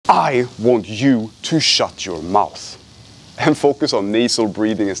I want you to shut your mouth and focus on nasal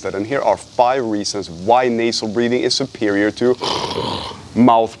breathing instead. And here are 5 reasons why nasal breathing is superior to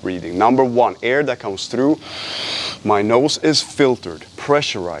mouth breathing. Number 1, air that comes through my nose is filtered,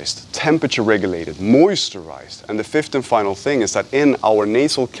 pressurized, temperature regulated, moisturized. And the 5th and final thing is that in our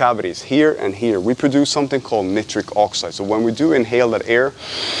nasal cavities, here and here, we produce something called nitric oxide. So when we do inhale that air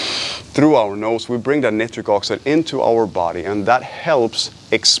through our nose, we bring that nitric oxide into our body, and that helps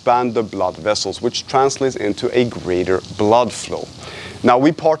expand the blood vessels, which translates into a greater blood flow. Now,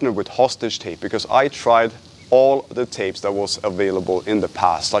 we partnered with Hostage Tape because I tried all the tapes that was available in the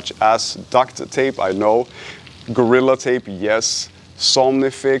past, such as duct tape, I know, Gorilla Tape, yes,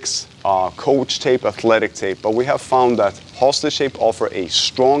 Somnifix, Coach Tape, Athletic Tape, but we have found that Hostage Tape offer a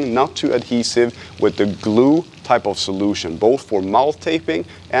strong, not too adhesive with the glue type of solution, both for mouth taping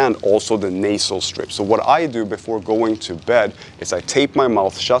and also the nasal strip. So what I do before going to bed is I tape my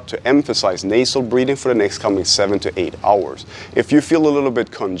mouth shut to emphasize nasal breathing for the next coming 7 to 8 hours. If you feel a little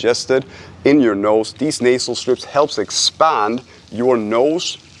bit congested in your nose, these nasal strips helps expand your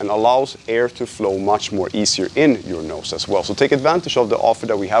nose and allows air to flow much more easier in your nose as well. So take advantage of the offer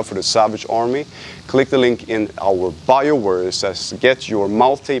that we have for the Savage Army. Click the link in our bio where it says get your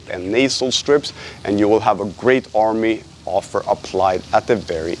mouth tape and nasal strips, and you will have a great army offer applied at the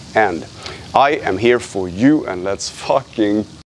very end. I am here for you, and let's fucking